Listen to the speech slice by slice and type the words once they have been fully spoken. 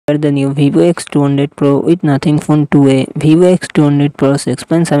The new Vivo X200 Pro with Nothing Phone 2a. Vivo X200 Pro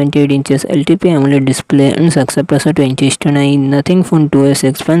 6.78 inches LTP AMOLED display and success ratio 20:9. Nothing Phone 2a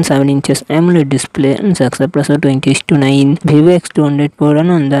 6.7 inches AMOLED display and success ratio 20:9. Vivo X200 Pro run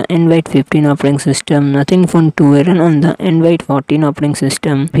on the Android 15 operating system. Nothing Phone 2a run on the Android 14 operating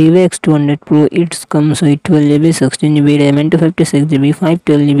system. Vivo X200 Pro it comes with 12GB, 16GB RAM and 256GB,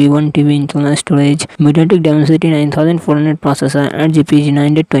 512GB, 1TB internal storage. MediaTek Dimensity 9400 processor at GPG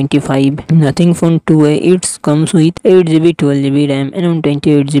 925. Nothing Phone 2a it comes with 8GB, 12GB RAM and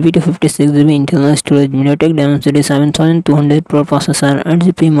 128GB to 56GB internal storage. MediaTek Dimensity 7200 Pro processor at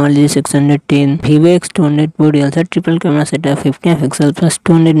GPG Mali 610. Vivo X200 Pro real set triple camera setup 50MP plus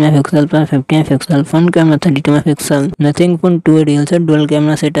 200MP plus 50MP, front camera 32MP. Nothing Phone 2a real set dual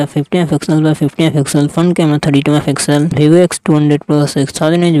camera setup 50MP plus 50MP, front camera 32MP. Vivo X200 Pro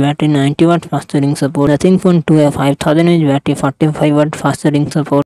 6000mAh battery, 90W fast charging support. Nothing Phone 2a 5000mAh battery, 45W fast charging support.